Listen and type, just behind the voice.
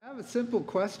a simple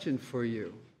question for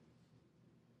you.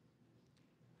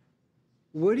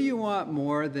 What do you want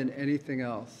more than anything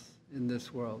else in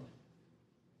this world?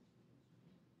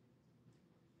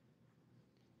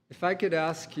 If I could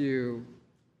ask you,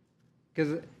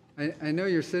 because I know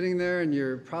you're sitting there and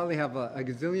you probably have a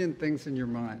gazillion things in your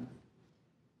mind.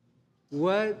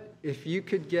 What, if you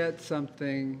could get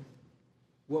something,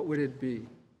 what would it be?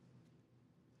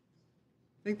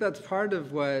 I think that's part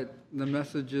of what the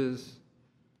message is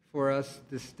for us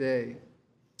this day.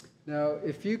 Now,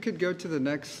 if you could go to the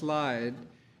next slide,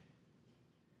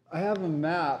 I have a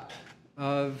map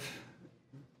of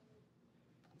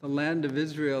the land of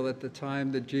Israel at the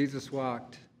time that Jesus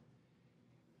walked.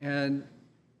 And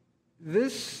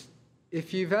this,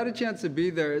 if you've had a chance to be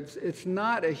there, it's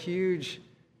not a huge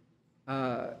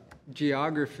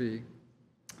geography.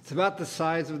 It's about the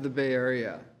size of the Bay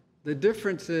Area. The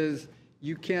difference is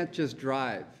you can't just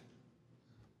drive.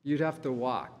 You'd have to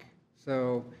walk.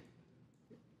 So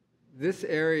this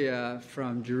area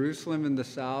from Jerusalem in the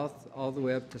south all the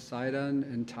way up to Sidon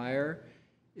and Tyre,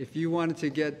 if you wanted to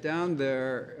get down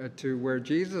there to where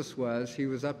Jesus was, he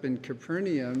was up in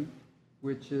Capernaum,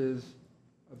 which is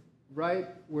right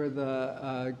where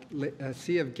the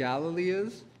Sea of Galilee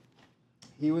is.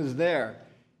 He was there.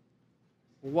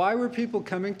 Why were people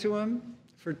coming to him?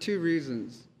 For two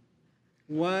reasons.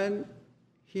 One,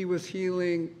 he was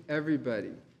healing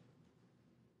everybody.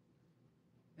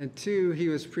 And two, he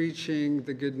was preaching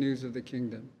the good news of the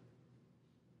kingdom.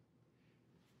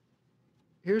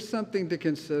 Here's something to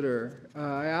consider.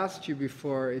 I asked you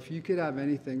before, if you could have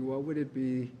anything, what would it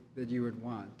be that you would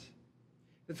want?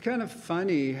 It's kind of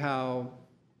funny how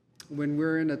when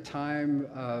we're in a time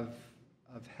of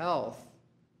health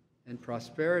and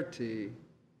prosperity,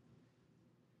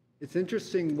 it's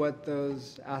interesting what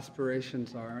those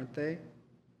aspirations are, aren't they?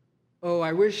 Oh,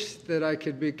 I wish that I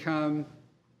could become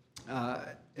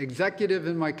executive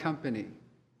in my company.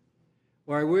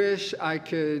 Or I wish I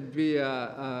could be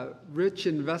a rich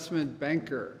investment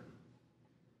banker.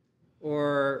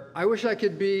 Or I wish I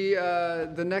could be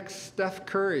the next Steph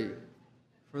Curry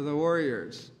for the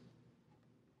Warriors.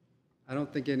 I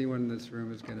don't think anyone in this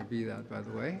room is going to be that, by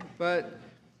the way. But,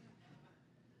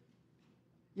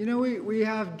 you know, we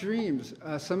have dreams.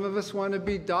 Some of us want to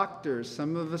be doctors.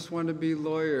 Some of us want to be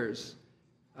lawyers.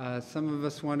 Some of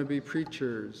us want to be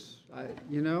preachers.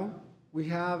 You know, we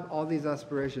have all these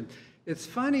aspirations. It's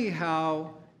funny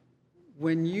how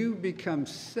when you become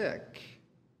sick,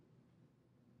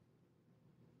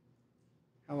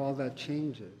 how all that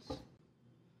changes.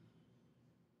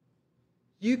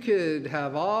 You could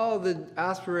have all the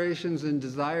aspirations and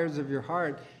desires of your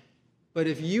heart, but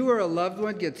if you or a loved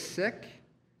one gets sick,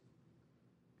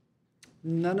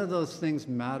 none of those things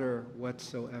matter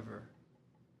whatsoever.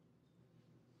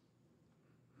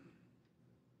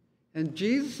 And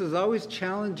Jesus is always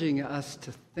challenging us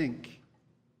to think.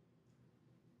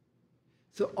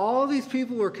 So all these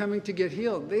people were coming to get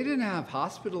healed. They didn't have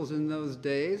hospitals in those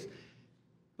days,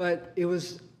 but it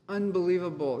was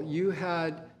unbelievable. You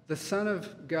had the Son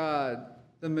of God,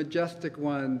 the majestic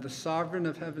one, the sovereign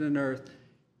of heaven and earth,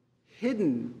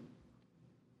 hidden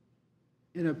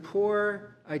in a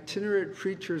poor itinerant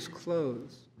preacher's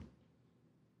clothes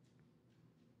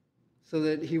so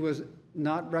that he was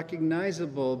not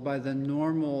recognizable by the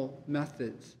normal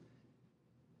methods.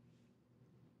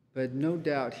 But no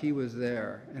doubt he was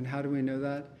there. And how do we know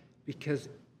that? Because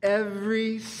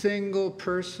every single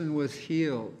person was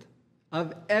healed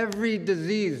of every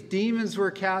disease. Demons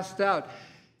were cast out.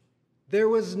 There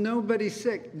was nobody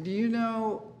sick. Do you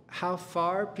know how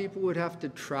far people would have to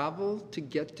travel to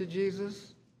get to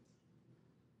Jesus?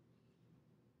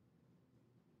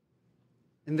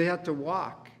 And they had to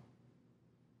walk.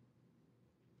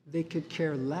 They could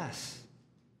care less.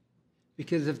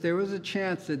 Because if there was a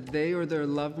chance that they or their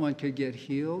loved one could get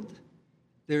healed,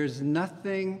 there's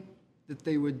nothing that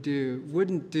they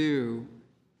wouldn't do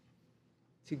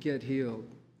to get healed.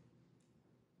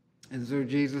 And so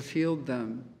Jesus healed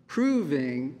them,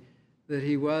 proving that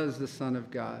he was the Son of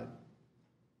God.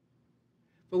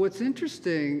 But what's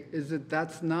interesting is that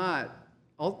that's not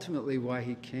ultimately why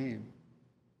he came.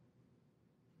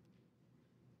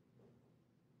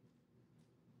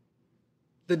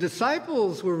 The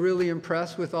disciples were really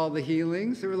impressed with all the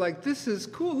healings. They were like, this is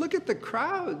cool. Look at the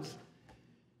crowds.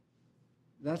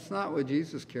 That's not what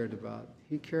Jesus cared about.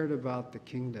 He cared about the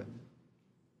kingdom.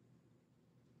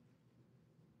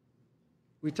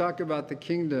 We talk about the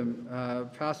kingdom.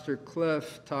 Pastor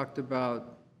Cliff talked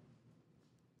about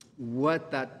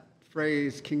what that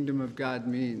phrase, kingdom of God,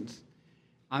 means.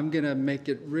 I'm going to make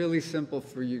it really simple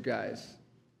for you guys.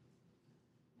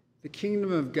 The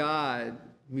kingdom of God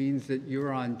means that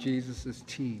you're on Jesus'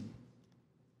 team.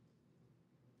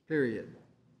 Period.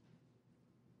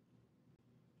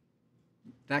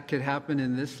 That could happen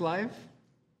in this life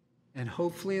and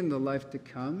hopefully in the life to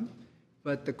come.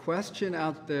 But the question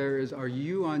out there is, are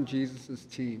you on Jesus'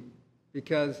 team?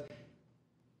 Because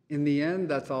in the end,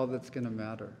 that's all that's going to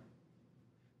matter.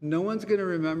 No one's going to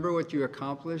remember what you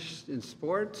accomplished in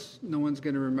sports. No one's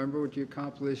going to remember what you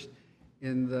accomplished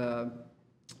in the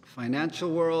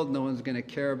financial world. No one's going to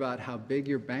care about how big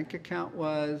your bank account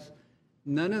was.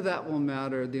 None of that will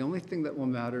matter. The only thing that will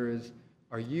matter is,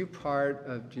 are you part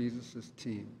of Jesus'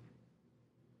 team?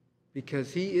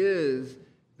 Because he is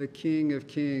the King of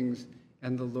Kings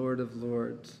and the Lord of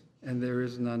Lords, and there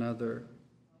is none other.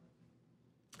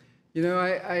 You know,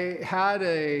 I had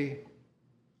a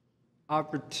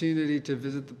opportunity to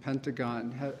visit the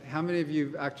Pentagon. How many of you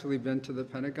have actually been to the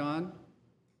Pentagon?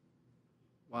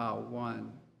 Wow,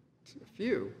 one. A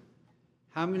few.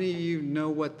 How many of you know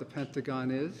what the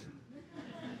Pentagon is?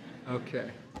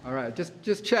 Okay, all right,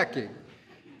 just checking.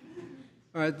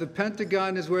 All right, the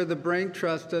Pentagon is where the brain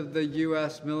trust of the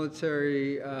U.S.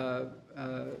 military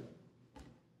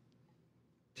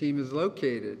team is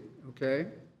located, okay?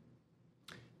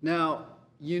 Now,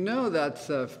 you know that's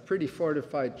a pretty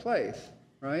fortified place,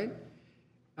 right?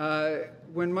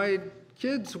 When my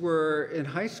kids were in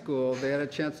high school, they had a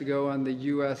chance to go on the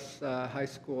U.S. high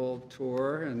school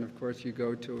tour, and of course you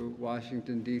go to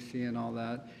Washington, D.C. and all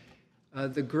that.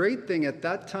 The great thing at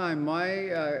that time,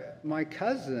 my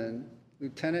cousin,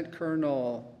 Lieutenant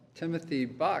Colonel Timothy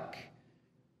Buck,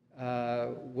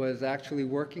 was actually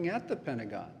working at the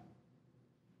Pentagon.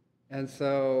 And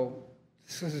so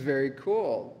this was very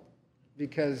cool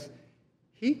because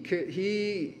he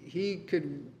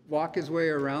could walk his way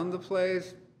around the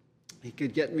place. He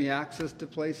could get me access to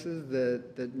places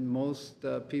that most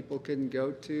people couldn't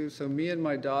go to. So me and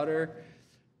my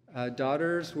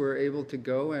daughters were able to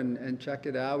go and check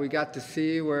it out. We got to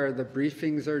see where the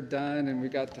briefings are done, and we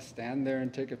got to stand there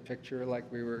and take a picture like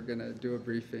we were going to do a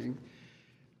briefing.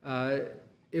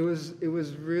 It was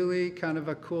really kind of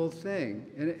a cool thing.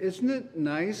 And isn't it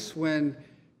nice when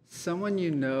someone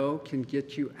you know can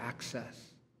get you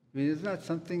access? I mean, isn't that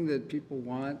something that people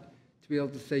want? To be able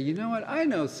to say, you know what, I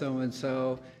know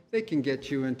so-and-so. They can get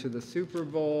you into the Super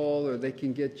Bowl, or they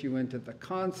can get you into the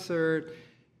concert.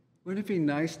 Wouldn't it be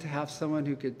nice to have someone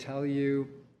who could tell you,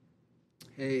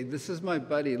 hey, this is my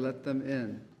buddy, let them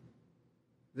in.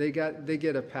 They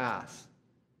get a pass.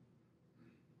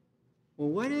 Well,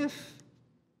 what if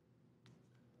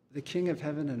the King of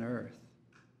heaven and earth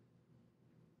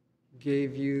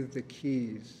gave you the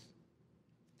keys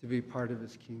to be part of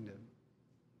his kingdom?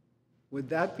 Would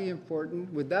that be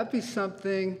important? Would that be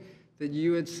something that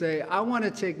you would say, I want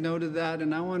to take note of that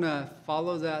and I want to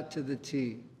follow that to the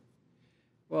T?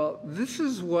 Well, this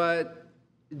is what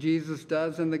Jesus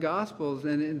does in the Gospels,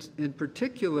 and in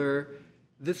particular,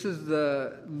 this is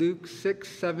the Luke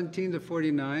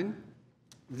 6:17-49.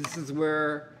 This is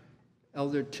where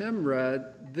Elder Tim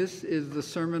read. This is the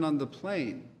Sermon on the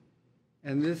Plain.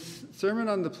 And this Sermon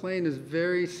on the Plain is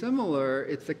very similar.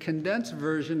 It's a condensed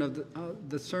version of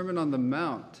the Sermon on the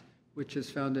Mount, which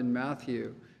is found in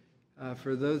Matthew.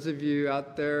 For those of you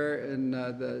out there in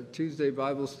the Tuesday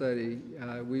Bible study,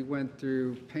 we went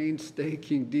through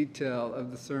painstaking detail of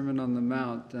the Sermon on the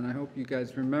Mount, and I hope you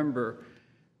guys remember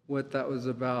what that was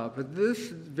about. But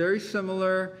this is very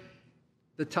similar.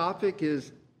 The topic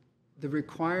is the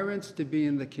requirements to be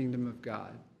in the kingdom of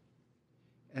God.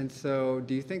 And so,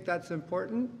 do you think that's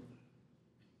important?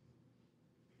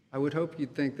 I would hope you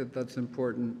think that that's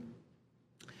important.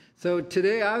 So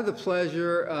today I have the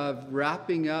pleasure of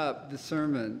wrapping up the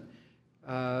sermon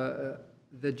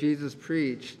that Jesus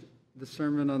preached, the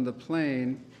Sermon on the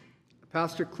Plain.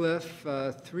 Pastor Cliff,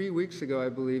 3 weeks ago, I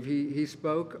believe, he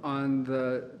spoke on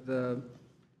the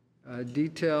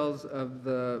details of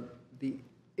the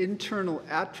internal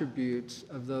attributes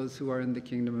of those who are in the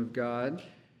kingdom of God.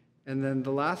 And then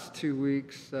the last 2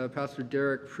 weeks, Pastor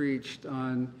Derek preached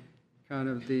on kind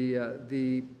of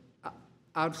the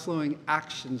outflowing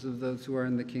actions of those who are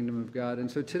in the kingdom of God. And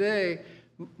so today,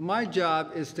 my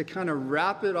job is to kind of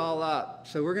wrap it all up.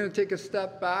 So we're going to take a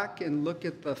step back and look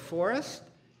at the forest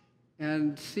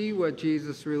and see what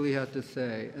Jesus really had to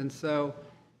say. And so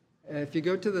if you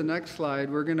go to the next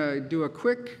slide, we're going to do a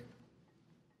quick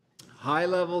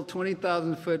high-level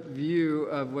 20,000-foot view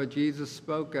of what Jesus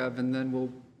spoke of, and then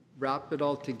we'll wrap it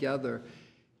all together.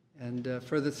 And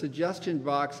for the suggestion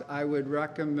box, I would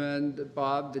recommend,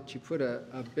 Bob, that you put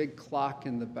a big clock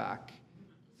in the back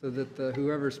so that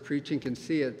whoever's preaching can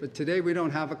see it. But today we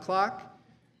don't have a clock,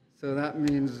 so that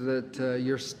means that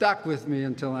you're stuck with me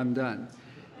until I'm done.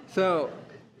 So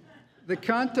The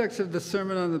context of the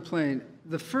Sermon on the Plain,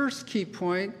 the first key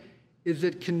point is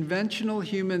that conventional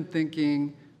human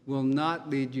thinking will not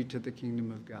lead you to the kingdom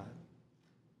of God.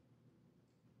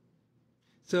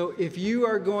 So if you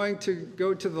are going to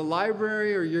go to the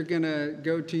library or you're going to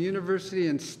go to university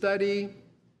and study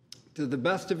to the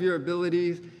best of your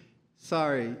abilities,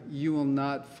 sorry, you will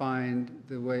not find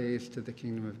the ways to the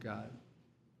kingdom of God.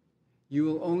 You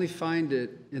will only find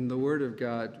it in the Word of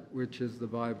God, which is the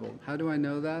Bible. How do I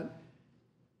know that?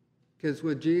 Because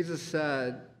what Jesus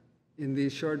said in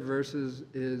these short verses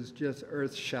is just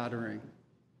earth-shattering.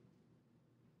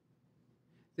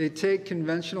 They take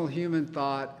conventional human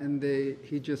thought and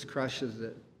he just crushes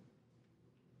it.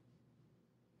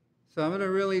 So I'm going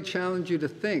to really challenge you to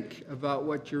think about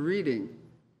what you're reading.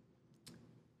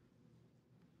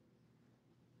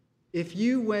 If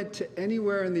you went to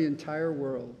anywhere in the entire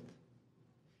world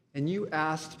and you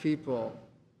asked people,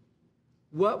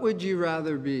 what would you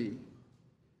rather be?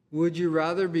 Would you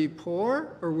rather be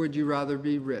poor or would you rather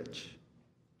be rich?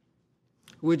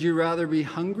 Would you rather be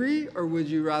hungry or would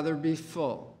you rather be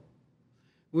full?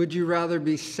 Would you rather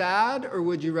be sad or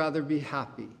would you rather be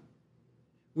happy?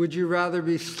 Would you rather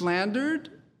be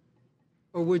slandered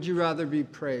or would you rather be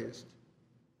praised?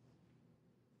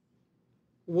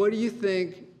 What do you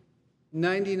think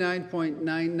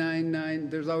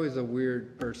 99.999, there's always a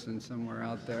weird person somewhere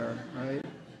out there, right?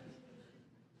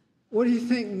 What do you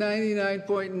think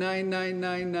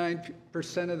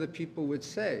 99.9999% of the people would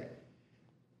say?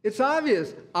 It's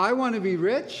obvious. I want to be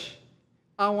rich,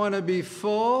 I want to be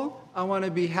full, I want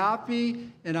to be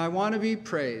happy, and I want to be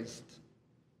praised.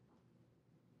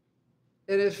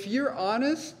 And if you're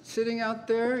honest, sitting out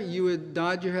there, you would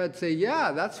nod your head and say,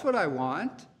 yeah, that's what I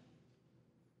want.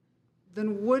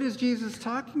 Then what is Jesus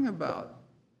talking about?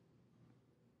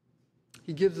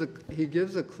 He gives a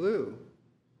clue.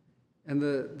 And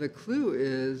the clue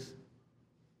is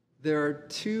there are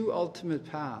two ultimate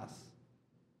paths,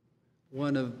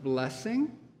 one of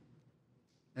blessing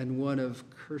and one of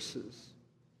curses.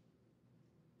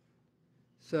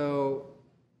 So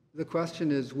the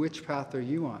question is, which path are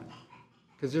you on?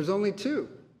 Because there's only two.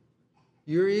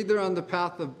 You're either on the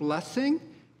path of blessing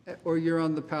or you're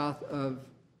on the path of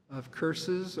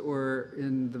curses, or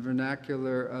in the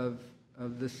vernacular of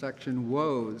this section,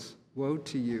 woes. Woe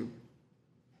to you.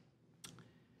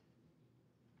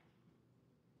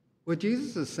 What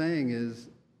Jesus is saying is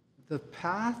the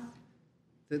path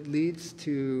that leads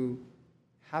to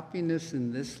happiness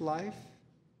in this life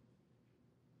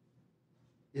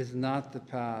is not the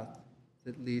path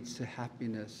that leads to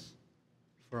happiness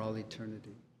for all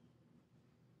eternity.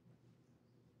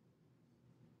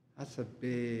 That's a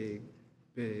big,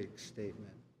 big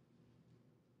statement.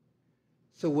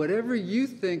 So whatever you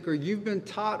think or you've been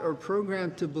taught or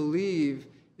programmed to believe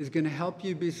is going to help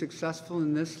you be successful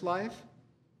in this life,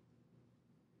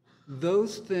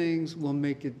 those things will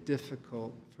make it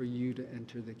difficult for you to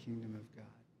enter the kingdom of God.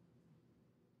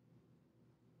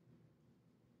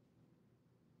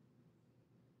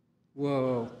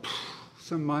 Whoa,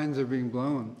 some minds are being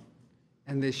blown,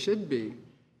 and they should be.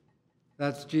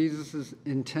 That's Jesus'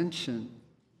 intention.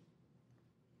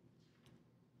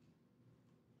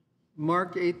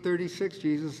 Mark 8:36,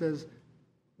 Jesus says,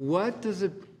 what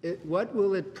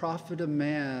will it profit a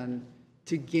man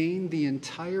to gain the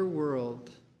entire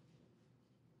world?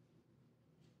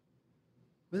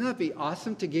 Wouldn't that be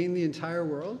awesome to gain the entire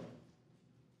world?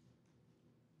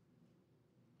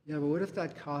 Yeah, but what if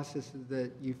that cost is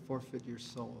that you forfeit your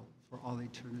soul for all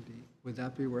eternity? Would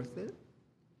that be worth it?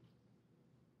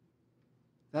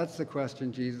 That's the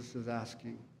question Jesus is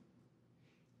asking.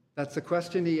 That's the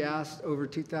question he asked over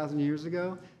 2,000 years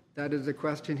ago. That is the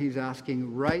question he's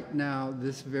asking right now,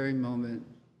 this very moment.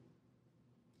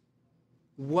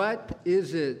 What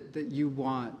is it that you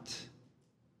want?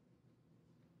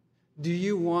 Do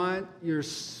you want your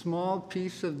small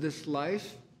piece of this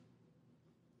life?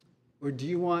 Or do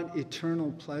you want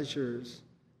eternal pleasures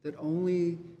that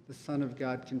only the Son of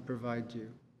God can provide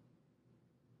you?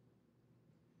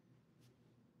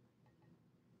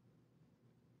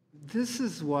 This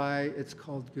is why it's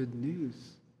called good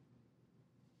news.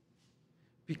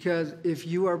 Because if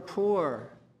you are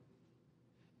poor,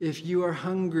 if you are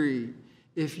hungry,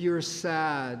 if you're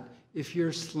sad, if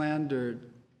you're slandered,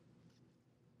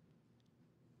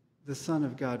 the Son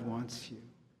of God wants you.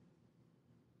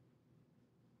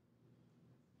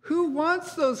 Who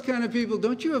wants those kind of people?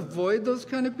 Don't you avoid those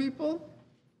kind of people?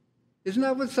 Isn't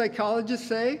that what psychologists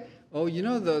say? Oh, you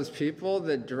know those people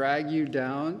that drag you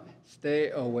down? Stay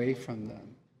away from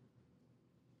them.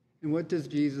 And what does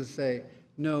Jesus say?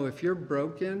 No, if you're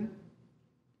broken,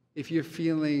 if you're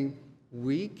feeling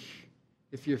weak,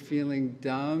 If you're feeling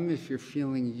dumb, if you're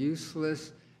feeling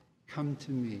useless, come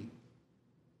to me.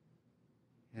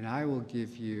 And I will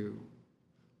give you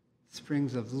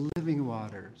springs of living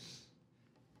waters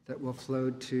that will flow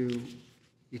to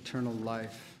eternal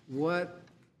life. What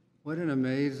an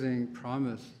amazing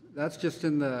promise. That's just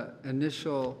in the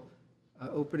initial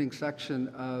opening section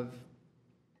of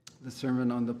the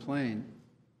Sermon on the Plain.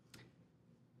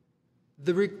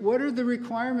 What are the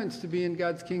requirements to be in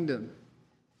God's kingdom?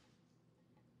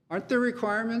 Aren't there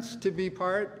requirements to be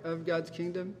part of God's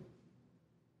kingdom?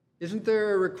 Isn't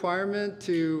there a requirement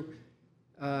to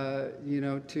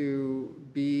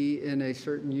be in a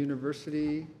certain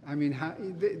university? I mean,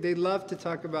 they love to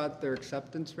talk about their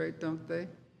acceptance rate, don't they?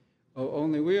 Oh,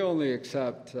 we only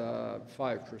accept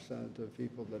 5% of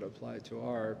people that apply to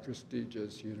our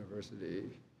prestigious university.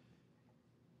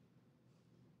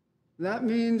 That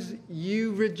means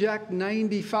you reject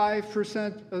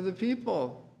 95% of the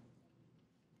people.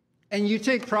 And you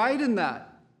take pride in that.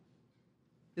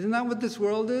 Isn't that what this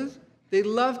world is? They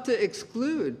love to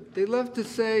exclude. They love to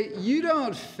say, you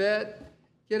don't fit,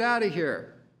 get out of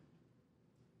here.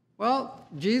 Well,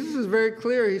 Jesus is very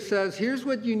clear. He says, here's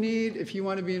what you need if you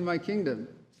want to be in my kingdom.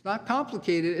 It's not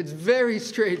complicated. It's very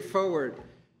straightforward.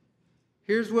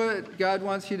 Here's what God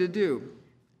wants you to do.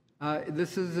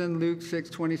 This is in Luke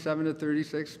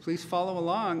 6:27-36. Please follow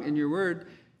along in your word.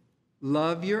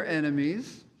 Love your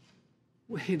enemies.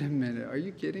 Wait a minute. Are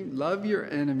you kidding? Love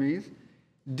your enemies.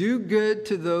 Do good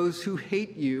to those who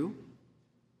hate you.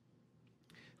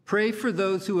 Pray for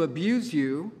those who abuse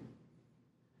you.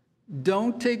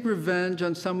 Don't take revenge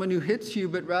on someone who hits you,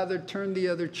 but rather turn the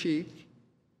other cheek.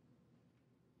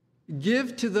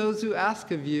 Give to those who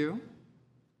ask of you.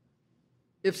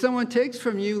 If someone takes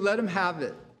from you, let him have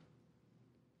it.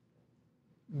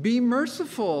 Be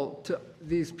merciful to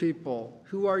these people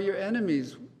who are your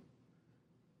enemies.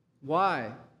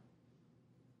 Why?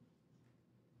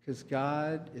 Because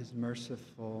God is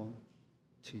merciful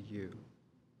to you.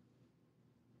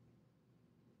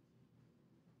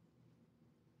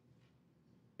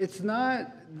 It's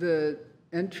not the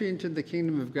entry into the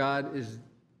kingdom of God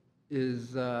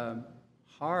is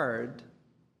hard.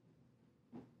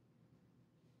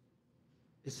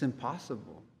 It's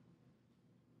impossible.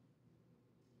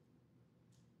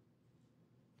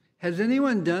 Has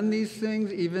anyone done these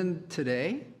things even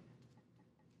today?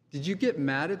 Did you get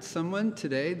mad at someone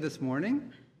today, this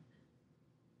morning?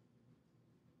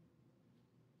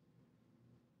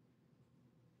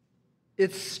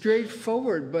 It's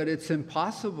straightforward, but it's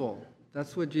impossible.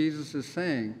 That's what Jesus is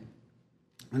saying.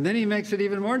 And then he makes it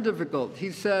even more difficult.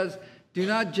 He says, do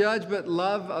not judge, but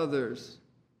love others.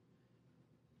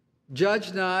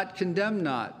 Judge not, condemn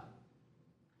not.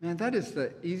 Man, that is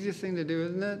the easiest thing to do,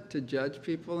 isn't it? To judge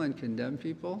people and condemn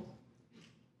people.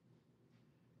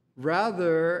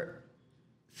 Rather,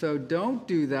 so don't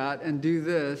do that and do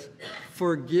this.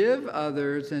 Forgive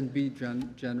others and be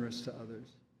generous to others.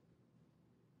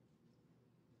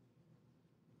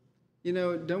 You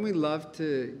know, don't we love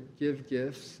to give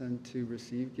gifts and to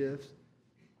receive gifts?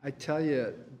 I tell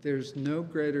you, there's no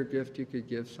greater gift you could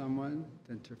give someone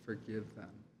than to forgive them.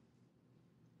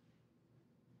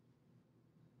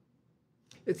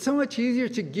 It's so much easier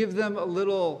to give them a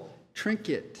little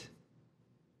trinket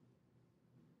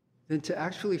than to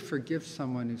actually forgive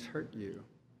someone who's hurt you.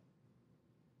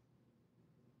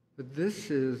 But this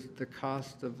is the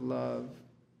cost of love.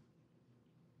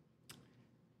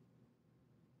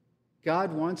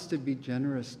 God wants to be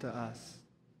generous to us.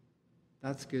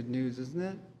 That's good news, isn't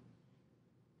it?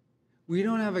 We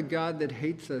don't have a God that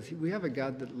hates us. We have a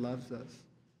God that loves us.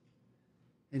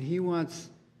 And he wants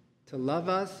to love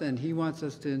us, and he wants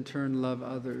us to in turn love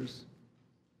others.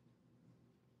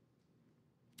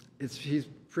 He's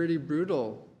pretty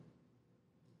brutal.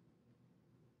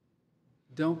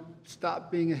 Don't stop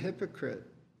being a hypocrite.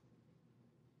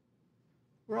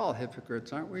 We're all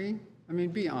hypocrites, aren't we? I mean,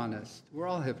 be honest. We're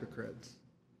all hypocrites.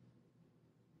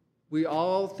 We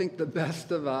all think the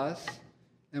best of us,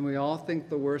 and we all think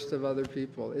the worst of other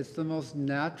people. It's the most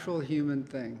natural human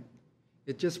thing.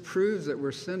 It just proves that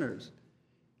we're sinners.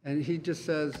 And he just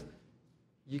says,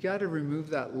 you got to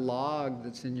remove that log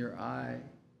that's in your eye.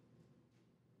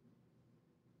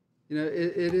 You know,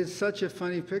 it is such a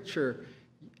funny picture.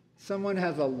 Someone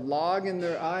has a log in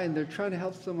their eye, and they're trying to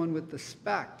help someone with the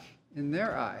speck in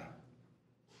their eye.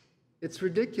 It's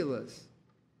ridiculous.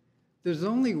 There's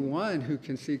only one who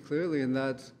can see clearly, and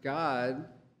that's God.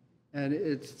 And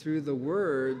it's through the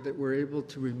Word that we're able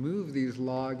to remove these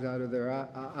logs out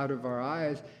of our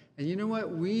eyes. And you know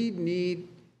what? We need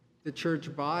the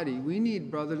church body. We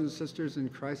need brothers and sisters in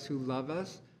Christ who love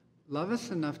us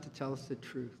enough to tell us the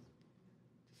truth.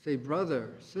 To say,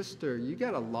 brother, sister, you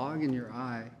got a log in your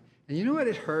eye. And you know what?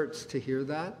 It hurts to hear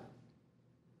that.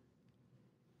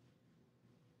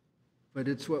 But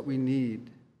it's what we need.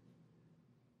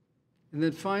 And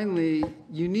then finally,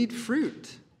 you need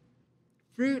fruit.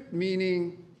 Fruit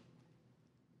meaning,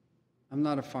 I'm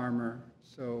not a farmer,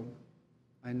 so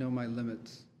I know my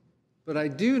limits. But I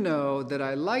do know that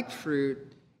I like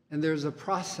fruit, and there's a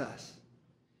process.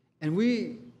 And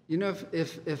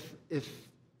if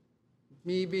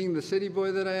me being the city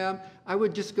boy that I am, I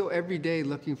would just go every day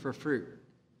looking for fruit.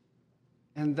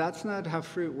 And that's not how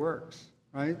fruit works,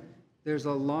 right? There's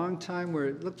a long time where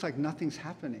it looks like nothing's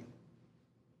happening.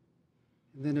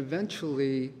 And then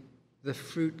eventually, the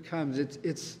fruit comes.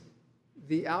 It's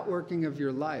the outworking of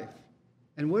your life.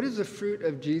 And what is the fruit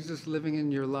of Jesus living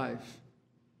in your life?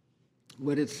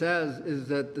 What it says is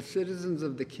that the citizens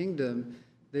of the kingdom,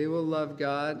 they will love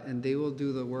God and they will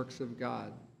do the works of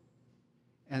God.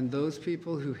 And those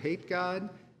people who hate God,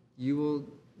 you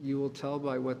will tell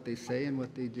by what they say and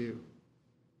what they do.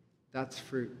 That's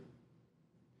fruit.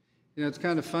 You know, it's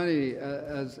kind of funny,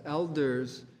 as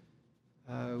elders,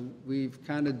 we've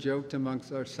kind of joked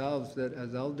amongst ourselves that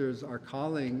as elders, our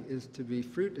calling is to be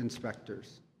fruit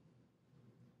inspectors.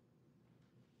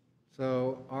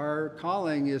 So our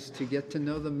calling is to get to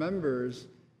know the members.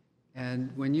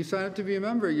 And when you sign up to be a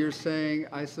member, you're saying,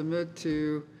 I submit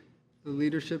to the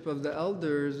leadership of the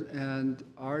elders, and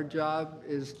our job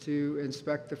is to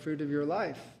inspect the fruit of your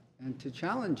life and to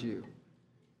challenge you.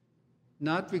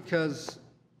 Not because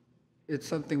it's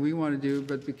something we want to do,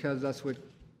 but because that's what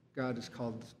God has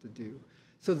called us to do.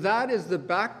 So that is the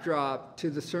backdrop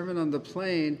to the Sermon on the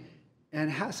Plain.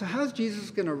 And so how's Jesus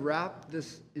going to wrap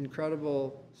this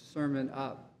incredible sermon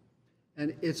up?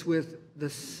 And it's with the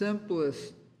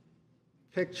simplest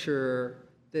picture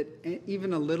that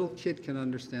even a little kid can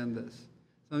understand this.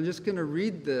 So I'm just going to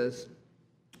read this,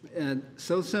 and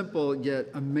so simple yet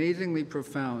amazingly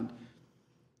profound.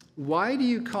 Why do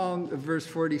you call, verse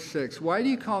 46, why do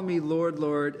you call me Lord,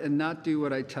 Lord, and not do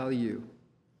what I tell you?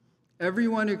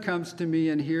 Everyone who comes to me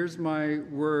and hears my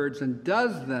words and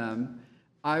does them,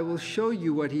 I will show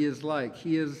you what he is like.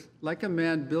 He is like a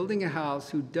man building a house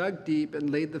who dug deep and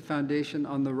laid the foundation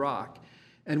on the rock.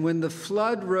 And when the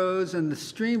flood rose and the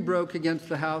stream broke against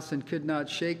the house and could not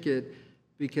shake it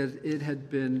because it had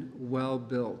been well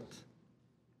built.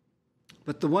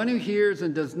 But the one who hears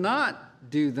and does not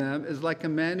do them is like a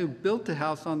man who built a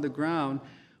house on the ground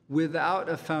without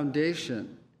a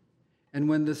foundation. And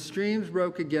when the streams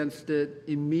broke against it,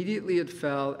 immediately it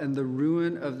fell, and the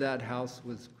ruin of that house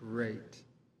was great.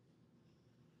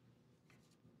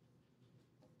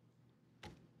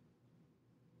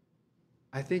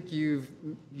 I think you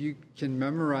can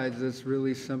memorize this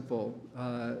really simple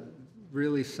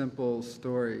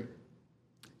story.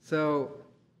 So,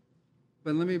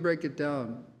 but let me break it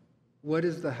down. What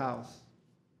is the house?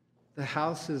 The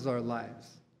house is our lives,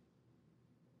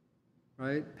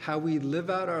 right? How we live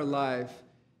out our life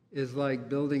is like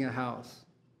building a house.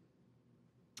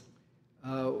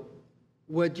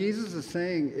 What Jesus is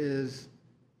saying is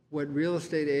what real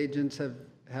estate agents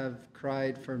have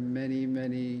cried for many,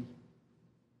 many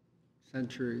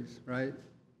centuries, right?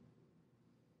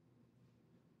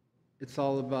 It's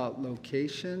all about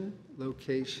location,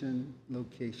 location,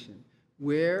 location.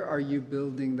 Where are you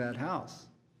building that house?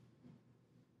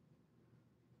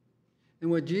 And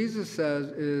what Jesus says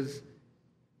is,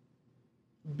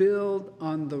 build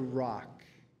on the rock.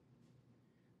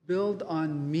 Build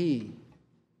on me.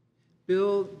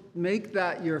 Make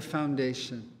that your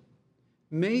foundation.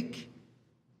 Build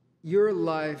your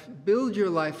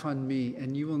life on me,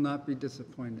 and you will not be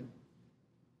disappointed.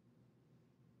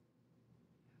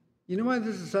 You know why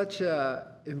this is such an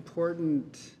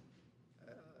important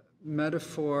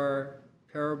metaphor,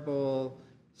 parable,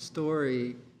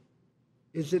 story,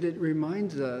 is that it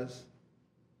reminds us,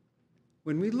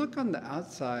 when we look on the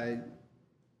outside,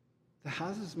 the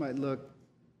houses might look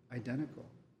identical.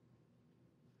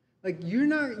 Like you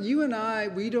and I,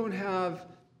 we don't have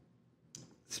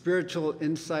spiritual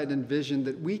insight and vision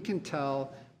that we can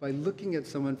tell by looking at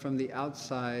someone from the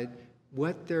outside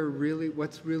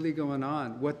what's really going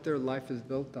on, what their life is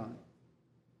built on.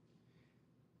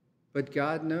 But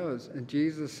God knows, and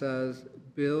Jesus says,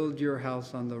 build your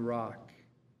house on the rock,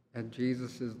 and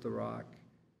Jesus is the rock.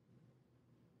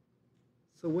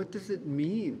 So what does it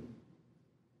mean?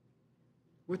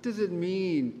 What does it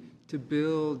mean to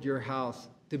build your house,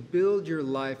 to build your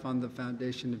life on the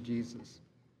foundation of Jesus?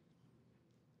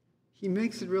 He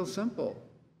makes it real simple.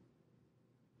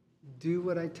 Do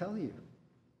what I tell you.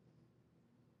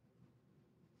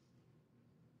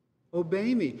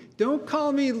 Obey me. Don't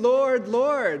call me Lord,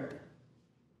 Lord.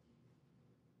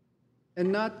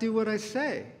 and not do what I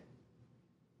say?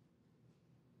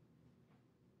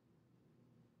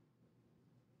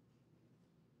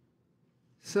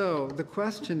 So the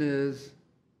question is,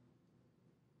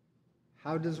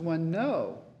 how does one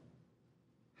know?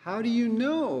 How do you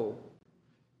know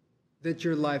that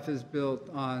your life is built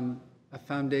on a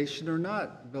foundation or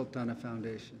not built on a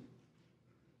foundation?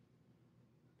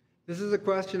 This is a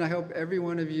question I hope every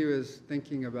one of you is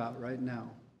thinking about right now.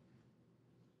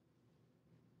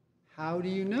 How do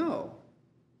you know?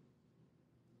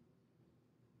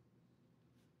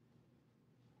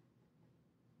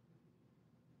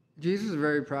 Jesus is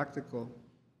very practical.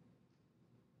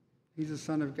 He's the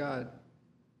Son of God.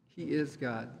 He is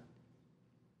God.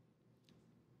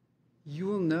 You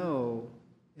will know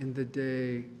in the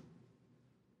day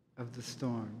of the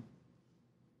storm.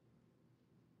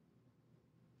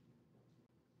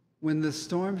 When the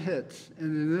storm hits,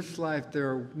 and in this life there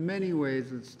are many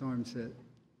ways that storms hit.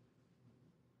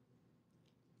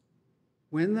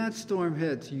 When that storm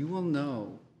hits, you will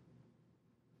know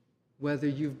whether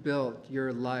you've built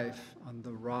your life on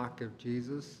the rock of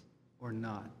Jesus or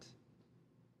not.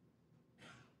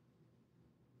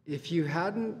 If you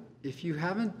haven't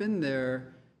been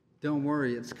there, don't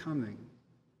worry, it's coming.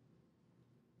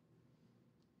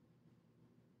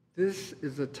 This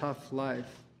is a tough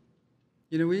life.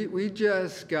 You know, we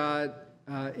just got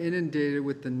inundated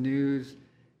with the news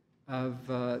of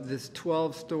this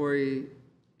 12-story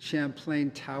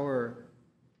Champlain Tower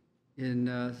in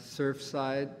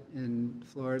Surfside in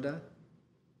Florida.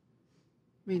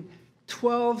 I mean,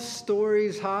 12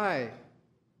 stories high.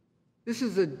 This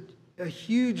is a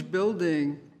huge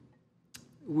building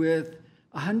with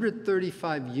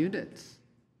 135 units.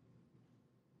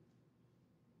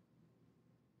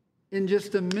 In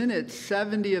just a minute,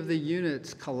 70 of the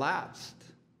units collapsed.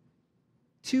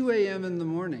 2 a.m. in the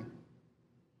morning.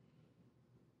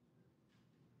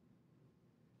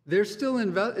 They're still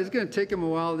it's going to take them a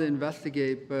while to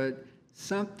investigate, but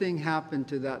something happened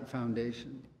to that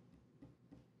foundation.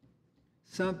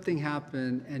 Something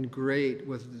happened, and great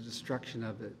was the destruction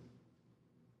of it.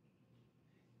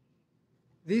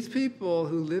 These people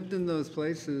who lived in those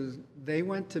places, they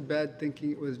went to bed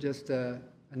thinking it was just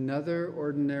another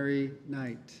ordinary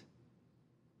night.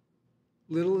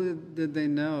 Little did they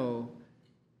know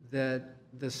that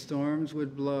the storms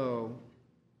would blow.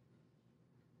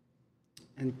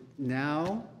 And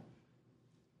now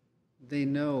they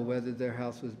know whether their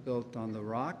house was built on the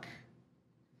rock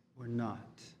or not.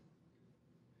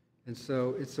 And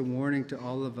so it's a warning to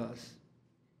all of us.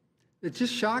 It's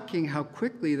just shocking how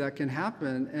quickly that can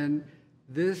happen, and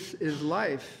this is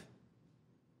life.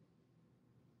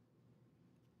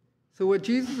 So what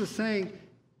Jesus is saying,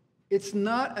 it's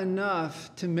not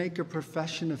enough to make a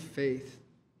profession of faith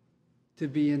to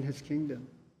be in his kingdom.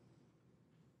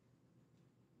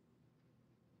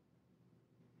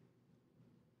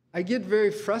 I get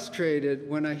very frustrated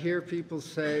when I hear people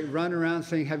run around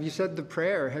saying, "Have you said the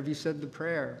prayer? Have you said the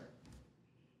prayer?"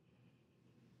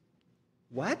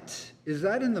 What? Is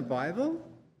that in the Bible?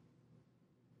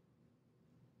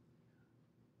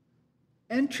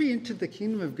 Entry into the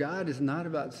kingdom of God is not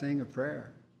about saying a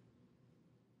prayer.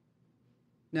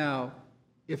 Now,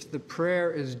 if the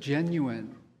prayer is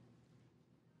genuine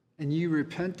and you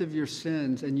repent of your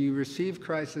sins and you receive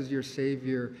Christ as your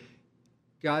Savior,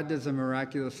 God does a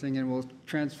miraculous thing and will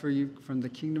transfer you from the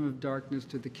kingdom of darkness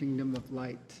to the kingdom of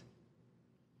light.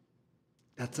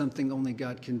 That's something only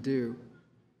God can do.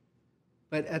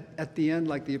 But at the end,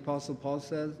 like the Apostle Paul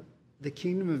says, the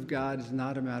kingdom of God is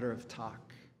not a matter of talk.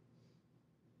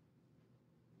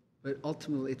 But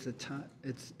ultimately,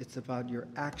 it's about your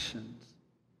actions.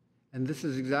 And this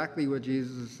is exactly what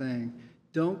Jesus is saying.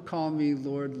 Don't call me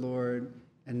Lord, Lord,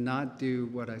 and not do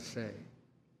what I say.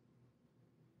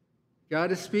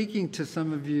 God is speaking to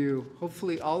some of you,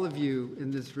 hopefully all of you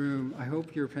in this room. I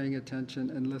hope you're paying attention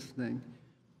and listening.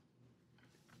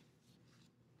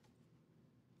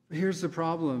 But here's the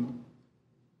problem.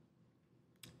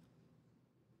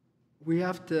 We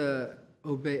have to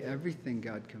obey everything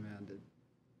God commanded.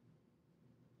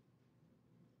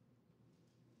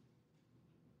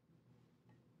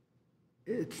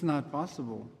 It's not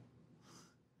possible.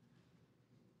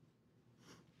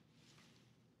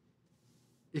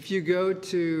 If you go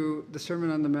to the Sermon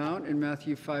on the Mount in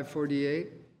Matthew 5:48,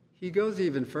 he goes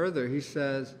even further. He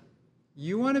says,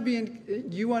 you want to be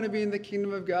in the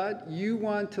kingdom of God? You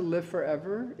want to live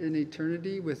forever in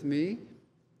eternity with me?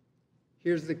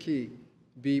 Here's the key.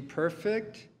 Be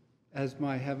perfect as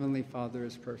my heavenly Father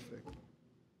is perfect.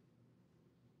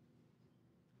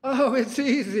 Oh, it's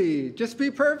easy. Just be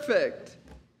perfect.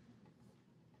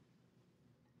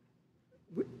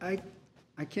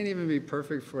 I I can't even be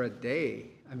perfect for a day.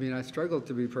 I mean, I struggle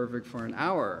to be perfect for an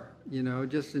hour,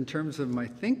 just in terms of my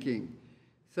thinking.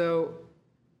 So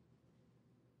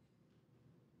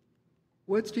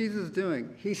what's Jesus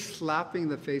doing? He's slapping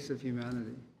the face of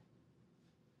humanity.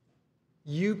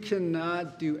 You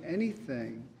cannot do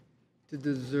anything to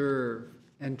deserve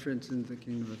entrance into the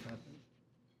kingdom of heaven.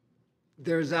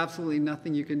 There's absolutely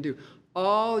nothing you can do.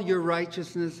 All your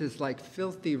righteousness is like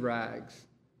filthy rags.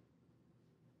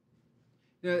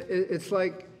 It's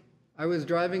like I was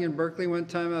driving in Berkeley one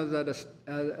time. I was at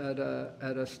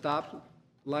a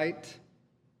stoplight,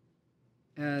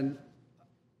 and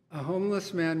a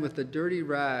homeless man with a dirty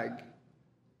rag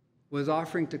was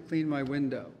offering to clean my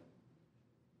window.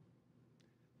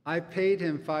 I paid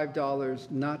him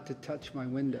 $5 not to touch my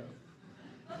window.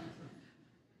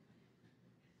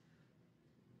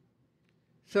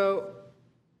 So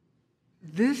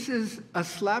this is a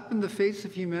slap in the face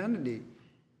of humanity.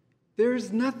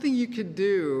 There's nothing you could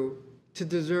do to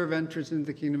deserve entrance into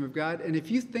the kingdom of God. And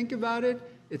if you think about it,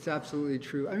 it's absolutely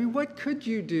true. I mean, what could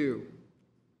you do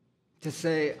to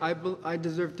say, I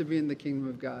deserve to be in the kingdom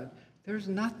of God? There's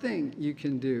nothing you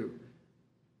can do.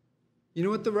 You know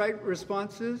what the right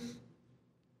response is?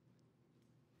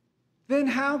 Then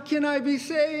how can I be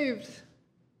saved?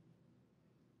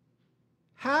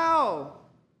 How?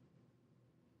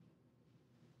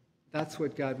 That's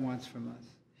what God wants from us.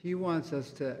 He wants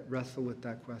us to wrestle with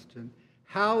that question.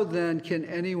 How then can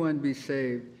anyone be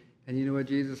saved? And you know what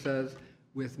Jesus says?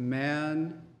 With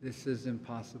man, this is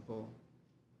impossible.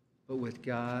 But with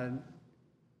God,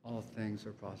 all things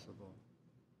are possible.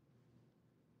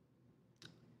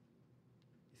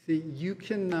 See, you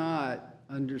cannot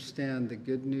understand the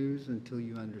good news until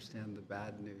you understand the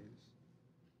bad news.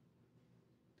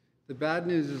 The bad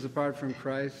news is, apart from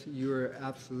Christ, you are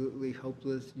absolutely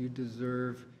hopeless. You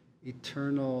deserve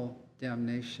eternal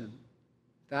damnation.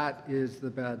 That is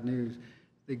the bad news.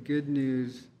 The good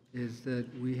news is that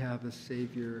we have a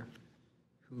Savior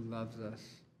who loves us.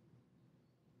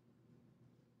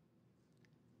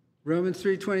 Romans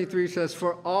 3:23 says,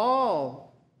 "For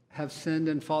all have sinned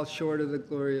and fall short of the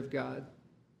glory of God,"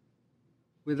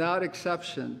 without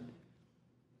exception.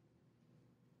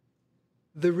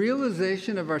 The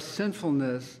realization of our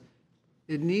sinfulness,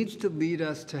 it needs to lead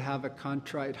us to have a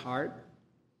contrite heart.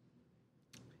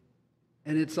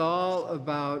 And it's all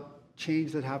about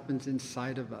change that happens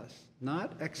inside of us,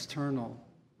 not external,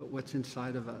 but what's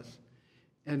inside of us.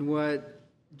 And what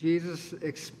Jesus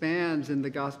expands in the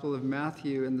Gospel of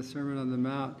Matthew in the Sermon on the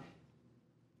Mount,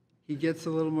 he gets a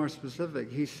little more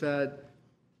specific. He said,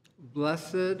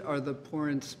 "Blessed are the poor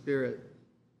in spirit,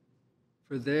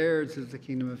 for theirs is the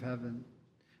kingdom of heaven.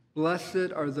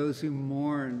 Blessed are those who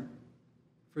mourn,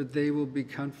 for they will be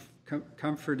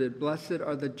comforted. Blessed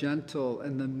are the gentle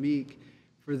and the meek,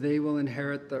 for they will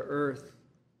inherit the earth."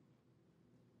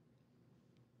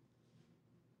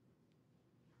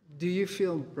 Do you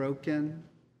feel broken?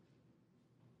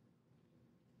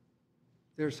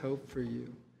 There's hope for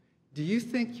you. Do you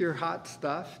think you're hot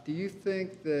stuff? Do you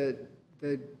think that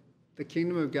the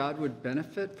kingdom of God would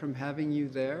benefit from having you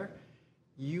there?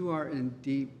 You are in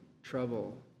deep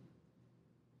trouble.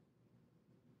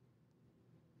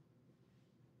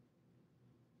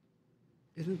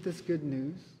 Isn't this good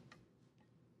news?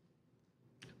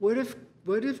 What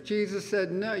if Jesus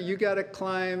said, "No, you got to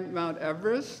climb Mount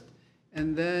Everest,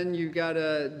 and then you got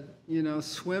to,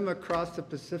 swim across the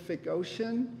Pacific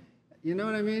Ocean"? You know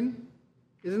what I mean?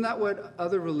 Isn't that what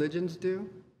other religions do?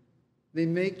 They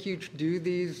make you do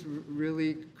these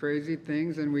really crazy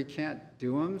things, and we can't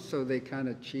do them, so they kind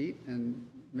of cheat and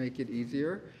make it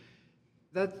easier.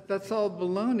 That's all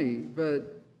baloney.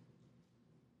 But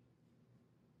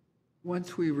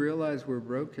once we realize we're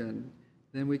broken,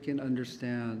 then we can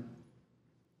understand.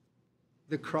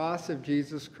 The cross of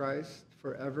Jesus Christ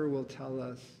forever will tell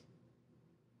us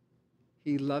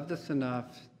he loved us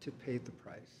enough to pay the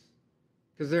price.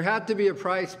 Because there had to be a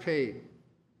price paid.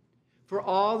 For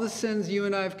all the sins you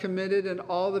and I have committed and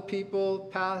all the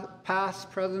people,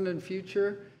 past, present, and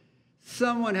future,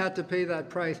 someone had to pay that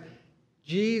price.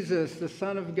 Jesus, the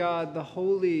Son of God, the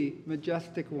holy,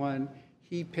 majestic one,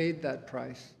 he paid that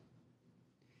price.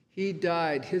 He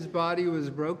died. His body was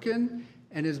broken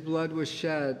and his blood was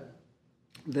shed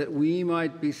that we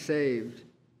might be saved.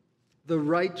 The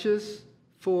righteous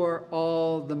for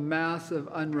all the mass of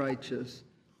unrighteous.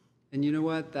 And you know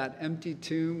what? That empty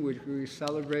tomb, which we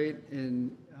celebrate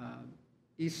in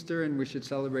Easter and we should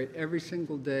celebrate every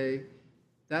single day,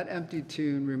 that empty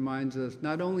tomb reminds us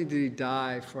not only did he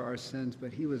die for our sins,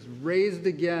 but he was raised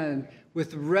again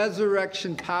with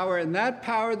resurrection power. And that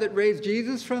power that raised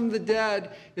Jesus from the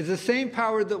dead is the same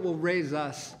power that will raise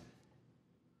us.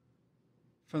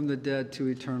 from the dead to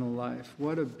eternal life.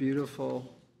 What a beautiful,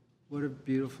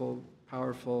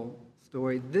 powerful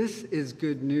story. This is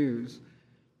good news.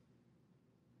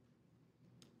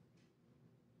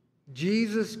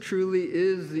 Jesus truly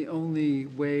is the only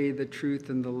way, the truth,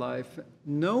 and the life.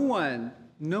 No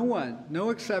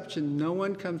exception, no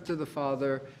one comes to the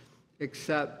Father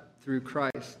except through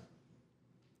Christ.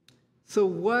 So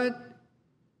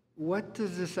what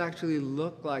does this actually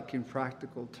look like in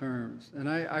practical terms? And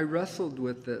I wrestled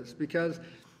with this because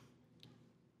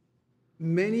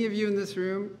many of you in this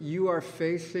room, you are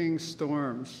facing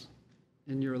storms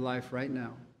in your life right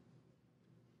now.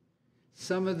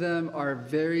 Some of them are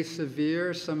very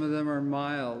severe, some of them are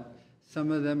mild, some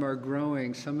of them are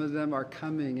growing, some of them are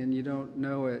coming and you don't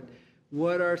know it.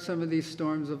 What are some of these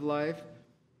storms of life?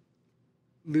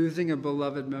 Losing a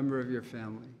beloved member of your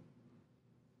family.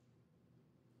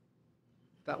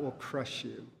 That will crush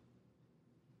you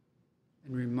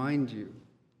and remind you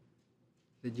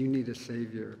that you need a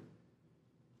Savior.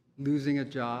 Losing a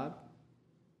job,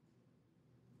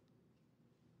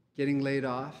 getting laid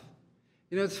off.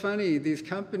 You know, it's funny, these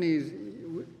companies,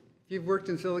 if you've worked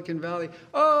in Silicon Valley,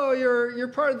 oh, you're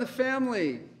part of the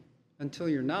family, until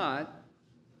you're not.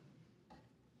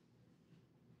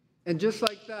 And just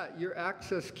like that, your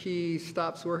access key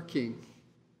stops working.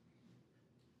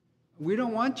 We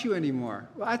don't want you anymore.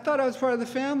 Well, I thought I was part of the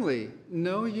family.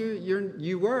 No,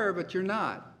 you were, but you're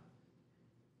not.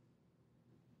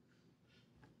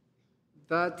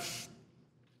 That's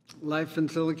life in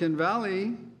Silicon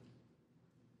Valley.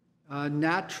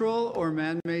 Natural or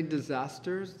man-made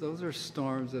disasters, those are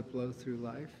storms that blow through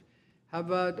life. How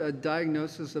about a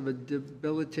diagnosis of a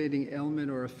debilitating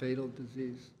ailment or a fatal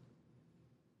disease?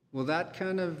 Will that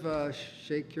kind of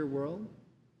shake your world?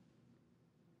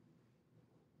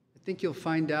 I think you'll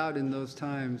find out in those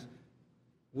times,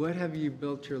 what have you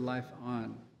built your life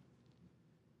on?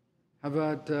 How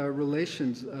about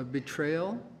relations,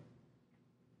 betrayal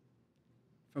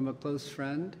from a close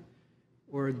friend,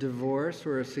 or a divorce,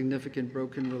 or a significant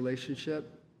broken relationship?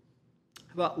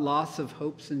 How about loss of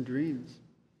hopes and dreams?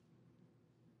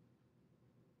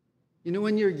 You know,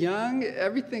 when you're young,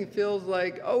 everything feels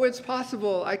like, oh, it's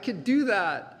possible, I could do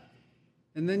that.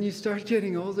 And then you start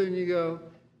getting older and you go,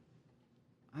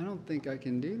 I don't think I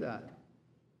can do that.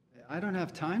 I don't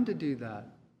have time to do that.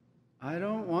 I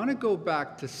don't want to go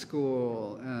back to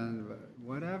school and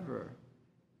whatever.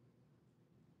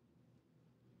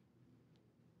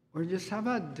 Or just how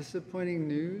about disappointing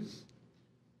news?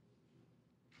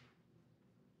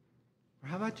 Or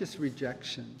how about just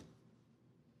rejection?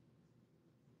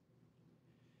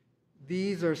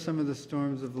 These are some of the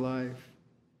storms of life.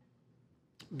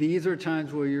 These are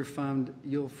times where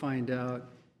you'll find out,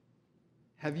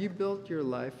 have you built your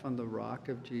life on the rock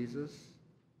of Jesus?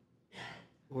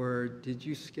 Or did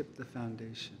you skip the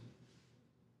foundation?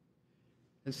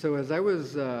 And so as I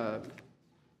was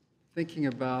thinking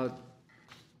about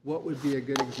what would be a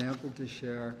good example to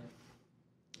share,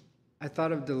 I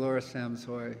thought of Dolores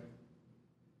Samsoy.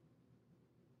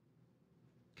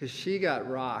 Because she got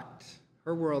rocked.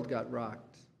 Her world got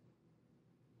rocked.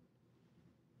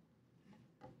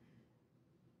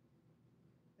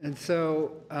 And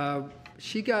so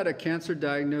she got a cancer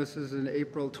diagnosis in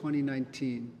April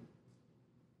 2019.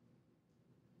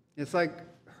 It's like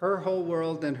her whole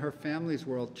world and her family's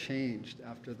world changed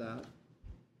after that.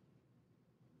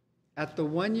 At the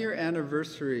 1-year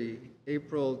anniversary,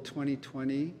 April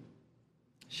 2020,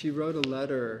 she wrote a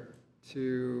letter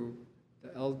to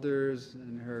the elders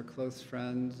and her close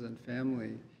friends and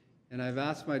family. And I've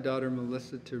asked my daughter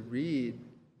Melissa to read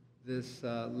this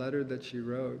letter that she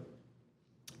wrote,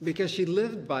 because she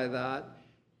lived by that.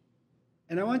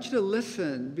 And I want you to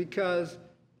listen, because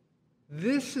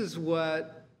this is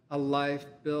what a life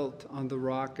built on the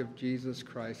rock of Jesus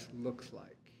Christ looks like.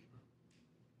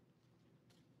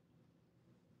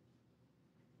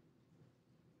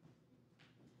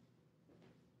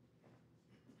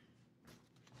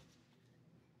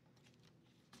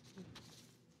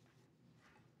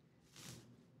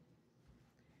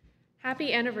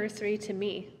 Happy anniversary to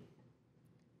me.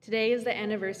 Today is the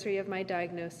anniversary of my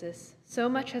diagnosis. So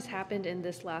much has happened in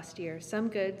this last year, some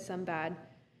good, some bad.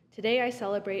 Today I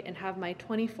celebrate and have my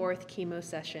 24th chemo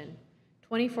session,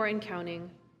 24 and counting,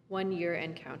 1 year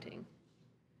and counting.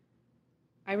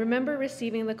 I remember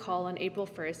receiving the call on April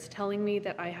 1st telling me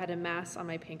that I had a mass on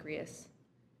my pancreas.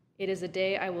 It is a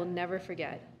day I will never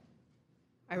forget.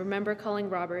 I remember calling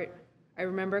Robert. I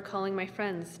remember calling my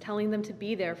friends, telling them to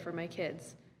be there for my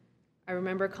kids. I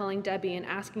remember calling Debbie and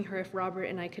asking her if Robert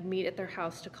and I could meet at their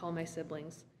house to call my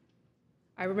siblings.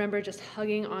 I remember just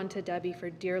hugging onto Debbie for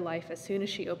dear life as soon as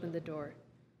she opened the door.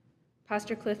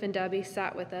 Pastor Cliff and Debbie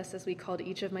sat with us as we called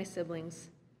each of my siblings.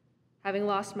 Having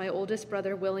lost my oldest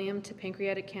brother, William, to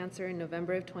pancreatic cancer in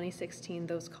November of 2016,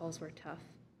 those calls were tough.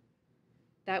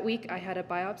 That week, I had a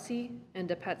biopsy and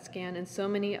a PET scan and so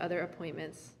many other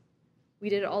appointments. We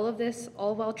did all of this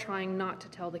all while trying not to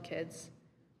tell the kids.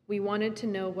 We wanted to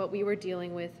know what we were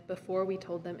dealing with before we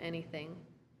told them anything.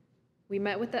 We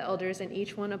met with the elders and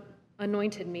each one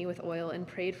anointed me with oil and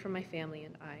prayed for my family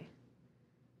and I.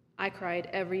 I cried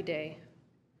every day.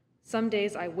 Some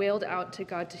days I wailed out to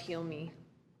God to heal me.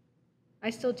 I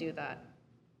still do that.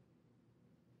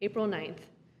 April 9th,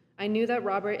 I knew that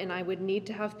Robert and I would need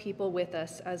to have people with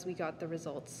us as we got the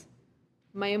results.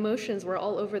 My emotions were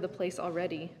all over the place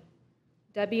already.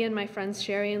 Debbie and my friends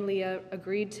Sherry and Leah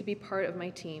agreed to be part of my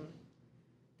team.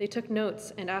 They took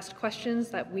notes and asked questions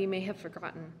that we may have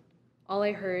forgotten. All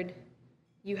I heard,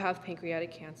 "You have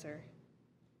pancreatic cancer."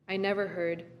 I never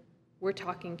heard, "We're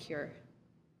talking cure."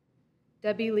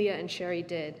 Debbie, Leah, and Sherry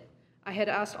did. I had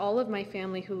asked all of my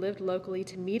family who lived locally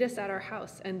to meet us at our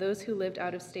house, and those who lived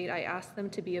out of state, I asked them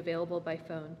to be available by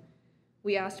phone.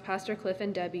 We asked Pastor Cliff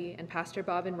and Debbie and Pastor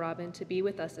Bob and Robin to be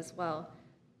with us as well.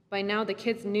 By now, the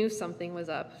kids knew something was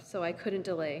up, so I couldn't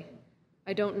delay.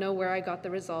 I don't know where I got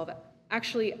the resolve.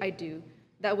 Actually, I do.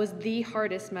 That was the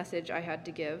hardest message I had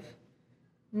to give.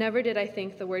 Never did I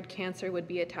think the word cancer would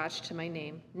be attached to my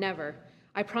name. Never.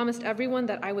 I promised everyone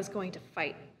that I was going to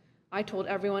fight. I told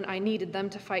everyone I needed them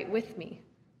to fight with me.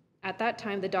 At that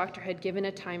time, the doctor had given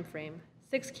a time frame: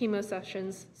 6 chemo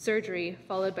sessions, surgery,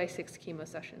 followed by 6 chemo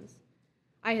sessions.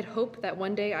 I had hoped that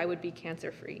one day I would be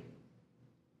cancer-free.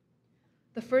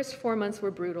 The first 4 months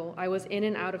were brutal. I was in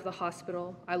and out of the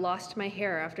hospital. I lost my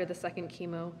hair after the second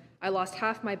chemo. I lost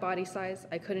half my body size.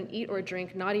 I couldn't eat or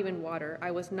drink, not even water.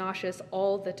 I was nauseous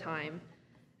all the time.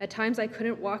 At times, I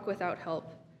couldn't walk without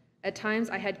help. At times,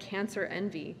 I had cancer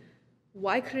envy.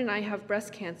 Why couldn't I have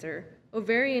breast cancer,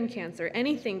 ovarian cancer,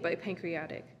 anything but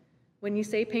pancreatic? When you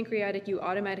say pancreatic, you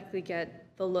automatically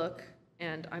get the look,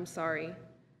 and I'm sorry.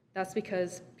 That's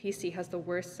because PC has the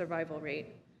worst survival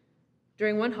rate.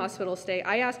 During one hospital stay,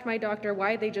 I asked my doctor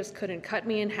why they just couldn't cut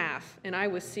me in half, and I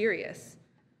was serious.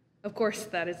 Of course,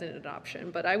 that isn't an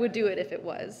option, but I would do it if it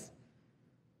was.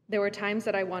 There were times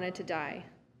that I wanted to die.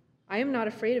 I am not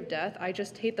afraid of death, I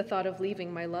just hate the thought of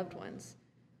leaving my loved ones.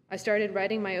 I started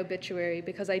writing my obituary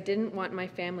because I didn't want my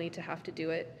family to have to do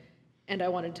it, and I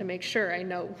wanted to make sure I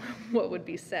know what would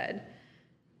be said.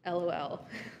 LOL.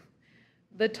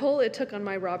 The toll it took on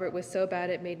my Robert was so bad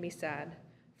it made me sad.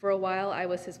 For a while, I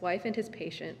was his wife and his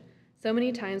patient. So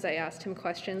many times I asked him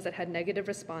questions that had negative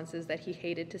responses that he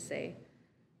hated to say.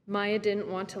 Maya didn't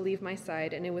want to leave my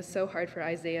side, and it was so hard for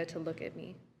Isaiah to look at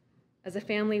me. As a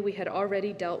family, we had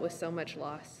already dealt with so much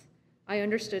loss. I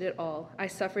understood it all. I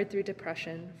suffered through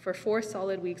depression. For 4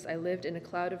 solid weeks, I lived in a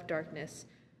cloud of darkness.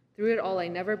 Through it all, I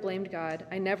never blamed God.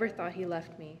 I never thought he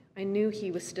left me. I knew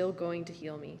he was still going to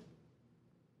heal me.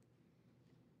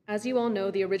 As you all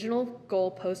know, the original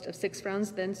goal post of 6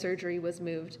 rounds, then surgery was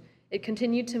moved. It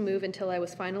continued to move until I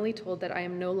was finally told that I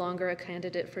am no longer a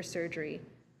candidate for surgery.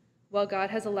 While God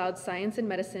has allowed science and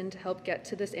medicine to help get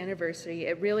to this anniversary,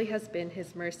 it really has been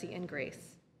his mercy and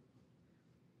grace.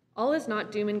 All is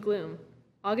not doom and gloom.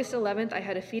 August 11th, I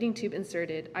had a feeding tube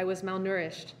inserted. I was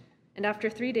malnourished. And after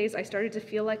 3 days, I started to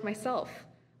feel like myself.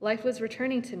 Life was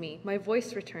returning to me. My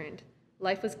voice returned.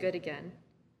 Life was good again.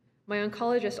 My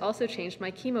oncologist also changed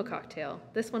my chemo cocktail.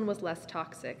 This one was less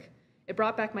toxic. It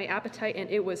brought back my appetite, and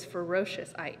it was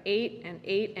ferocious. I ate and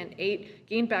ate and ate,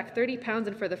 gained back 30 pounds,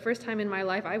 and for the first time in my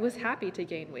life, I was happy to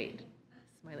gain weight.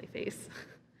 Smiley face.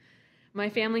 My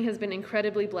family has been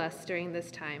incredibly blessed during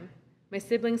this time. My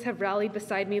siblings have rallied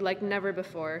beside me like never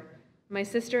before. My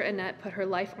sister Annette put her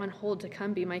life on hold to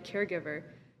come be my caregiver.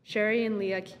 Sherry and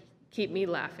Leah keep me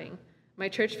laughing. My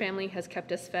church family has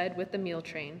kept us fed with the meal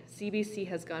train. CBC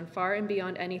has gone far and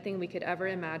beyond anything we could ever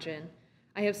imagine.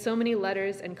 I have so many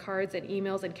letters and cards and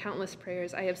emails and countless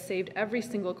prayers. I have saved every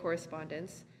single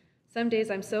correspondence. Some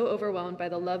days I'm so overwhelmed by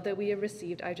the love that we have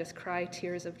received, I just cry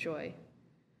tears of joy.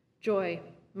 Joy,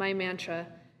 my mantra.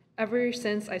 Ever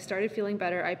since I started feeling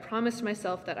better, I promised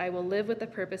myself that I will live with the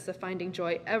purpose of finding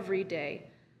joy every day.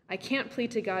 I can't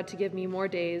plead to God to give me more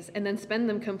days and then spend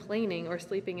them complaining or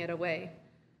sleeping it away.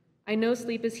 I know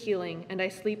sleep is healing, and I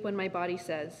sleep when my body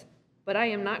says, but I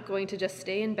am not going to just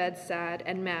stay in bed sad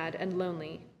and mad and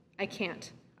lonely. I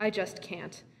can't. I just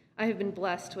can't. I have been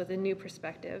blessed with a new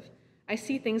perspective. I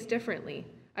see things differently.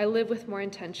 I live with more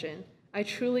intention. I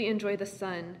truly enjoy the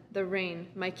sun, the rain,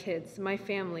 my kids, my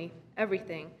family,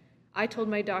 everything. I told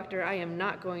my doctor I am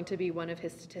not going to be one of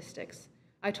his statistics.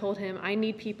 I told him I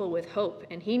need people with hope,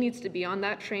 and he needs to be on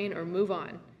that train or move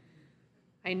on.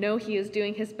 I know he is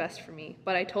doing his best for me,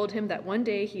 but I told him that one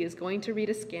day he is going to read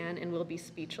a scan and will be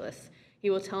speechless. He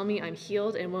will tell me I'm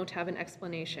healed and won't have an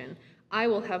explanation. I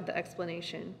will have the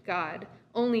explanation. God,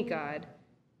 only God.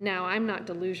 Now, I'm not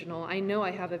delusional. I know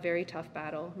I have a very tough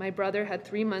battle. My brother had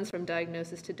 3 months from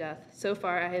diagnosis to death. So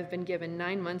far, I have been given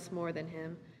 9 months more than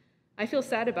him. I feel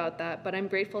sad about that, but I'm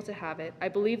grateful to have it. I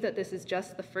believe that this is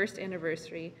just the first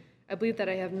anniversary. I believe that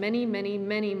I have many, many,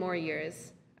 many more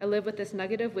years. I live with this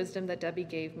nugget of wisdom that Debbie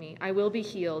gave me. I will be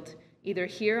healed, either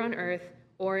here on earth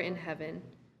or in heaven.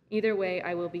 Either way,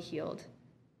 I will be healed.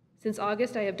 Since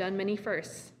August, I have done many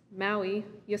firsts. Maui,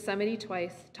 Yosemite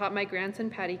twice, taught my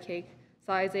grandson patty cake,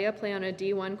 saw Isaiah play on a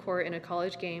D1 court in a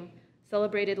college game,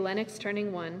 celebrated Lennox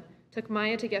turning 1, took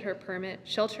Maya to get her permit,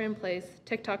 shelter in place,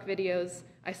 TikTok videos.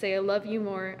 I say I love you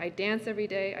more. I dance every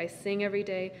day. I sing every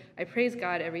day. I praise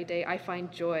God every day. I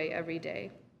find joy every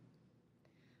day.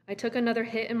 I took another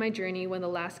hit in my journey when the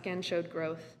last scan showed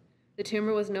growth. The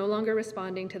tumor was no longer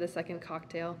responding to the second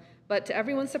cocktail, but to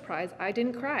everyone's surprise, I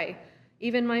didn't cry.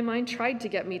 Even my mind tried to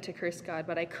get me to curse God,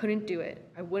 but I couldn't do it.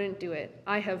 I wouldn't do it.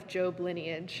 I have Job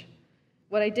lineage.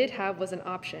 What I did have was an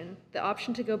option, the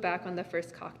option to go back on the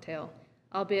first cocktail,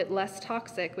 albeit less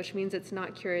toxic, which means it's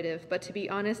not curative, but to be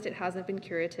honest, it hasn't been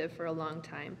curative for a long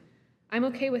time. I'm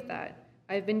okay with that.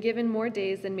 I've been given more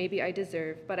days than maybe I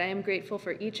deserve, but I am grateful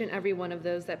for each and every one of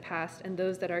those that passed and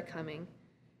those that are coming.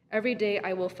 Every day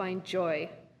I will find joy.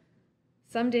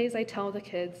 Some days I tell the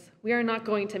kids, we are not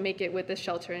going to make it with this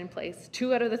shelter in place.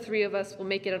 2 out of the 3 of us will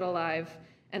make it alive,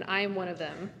 and I am one of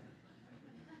them.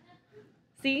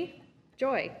 See?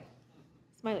 Joy.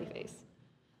 Smiley face.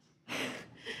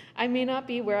 I may not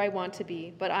be where I want to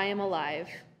be, but I am alive.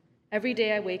 Every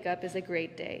day I wake up is a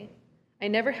great day. I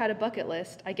never had a bucket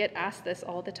list. I get asked this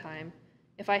all the time.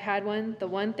 If I had one, the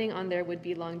one thing on there would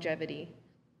be longevity.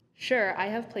 Sure, I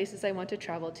have places I want to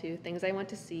travel to, things I want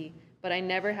to see, but I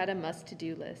never had a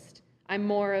must-to-do list. I'm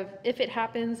more of, if it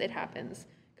happens, it happens.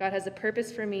 God has a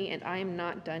purpose for me, and I am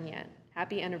not done yet.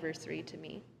 Happy anniversary to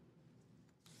me.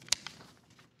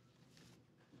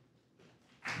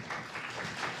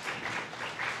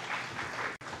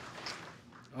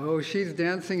 Oh, she's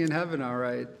dancing in heaven, all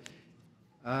right.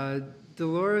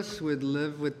 Dolores would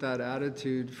live with that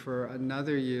attitude for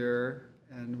another year,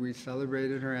 and we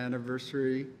celebrated her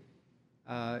anniversary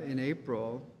in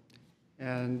April.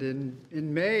 And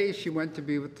in May, she went to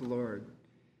be with the Lord.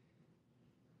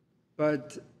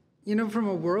 But, you know, from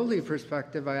a worldly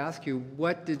perspective, I ask you,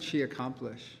 what did she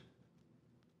accomplish?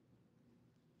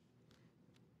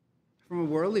 From a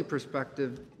worldly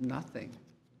perspective, nothing.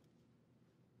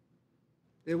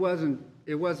 It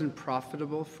wasn't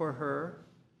profitable for her.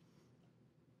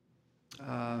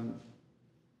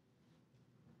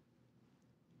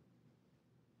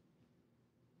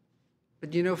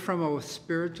 But you know, from a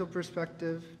spiritual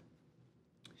perspective,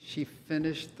 she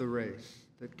finished the race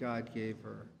that God gave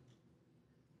her.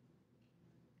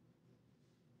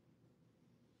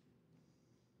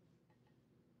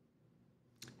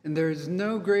 And there is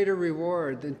no greater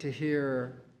reward than to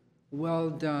hear,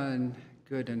 "Well done,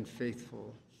 good and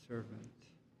faithful servant."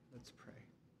 Let's pray.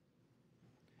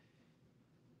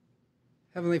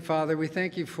 Heavenly Father, we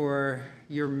thank you for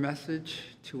your message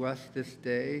to us this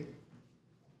day.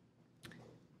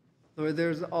 Lord,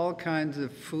 there's all kinds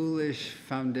of foolish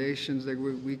foundations that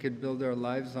we could build our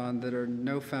lives on that are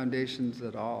no foundations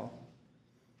at all.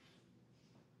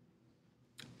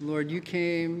 Lord, you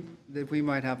came that we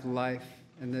might have life,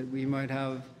 and that we might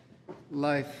have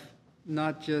life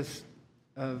not just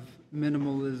of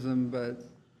minimalism, but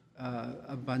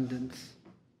abundance.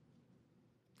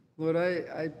 Lord,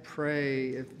 I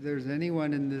pray if there's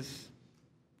anyone in this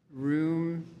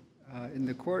room, in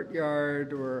the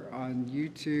courtyard or on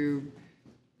YouTube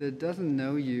that doesn't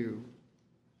know you,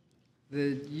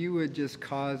 that you would just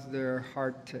cause their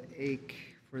heart to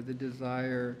ache for the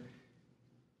desire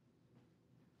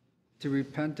to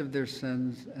repent of their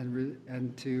sins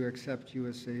and to accept you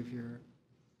as Savior.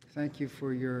 Thank you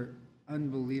for your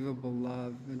unbelievable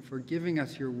love and for giving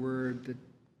us your word that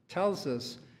tells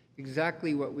us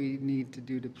exactly what we need to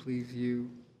do to please you.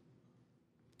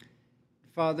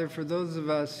 Father, for those of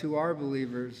us who are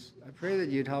believers, I pray that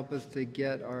you'd help us to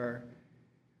get our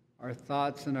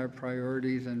thoughts and our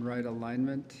priorities in right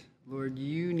alignment. Lord,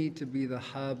 you need to be the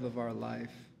hub of our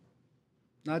life.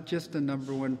 Not just the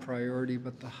number one priority,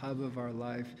 but the hub of our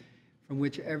life from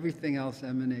which everything else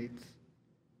emanates.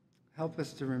 Help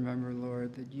us to remember,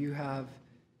 Lord, that you have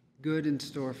good in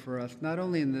store for us, not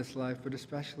only in this life, but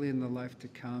especially in the life to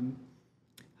come.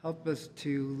 Help us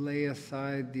to lay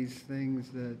aside these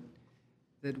things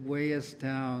that weigh us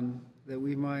down, that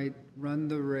we might run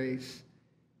the race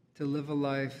to live a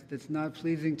life that's not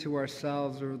pleasing to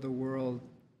ourselves or the world,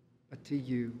 but to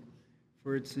you.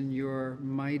 For it's in your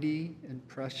mighty and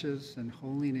precious and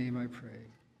holy name I pray.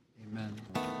 Amen.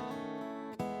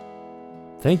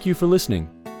 Thank you for listening.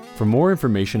 For more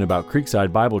information about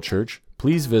Creekside Bible Church,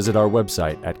 please visit our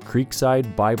website at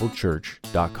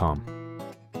creeksidebiblechurch.com.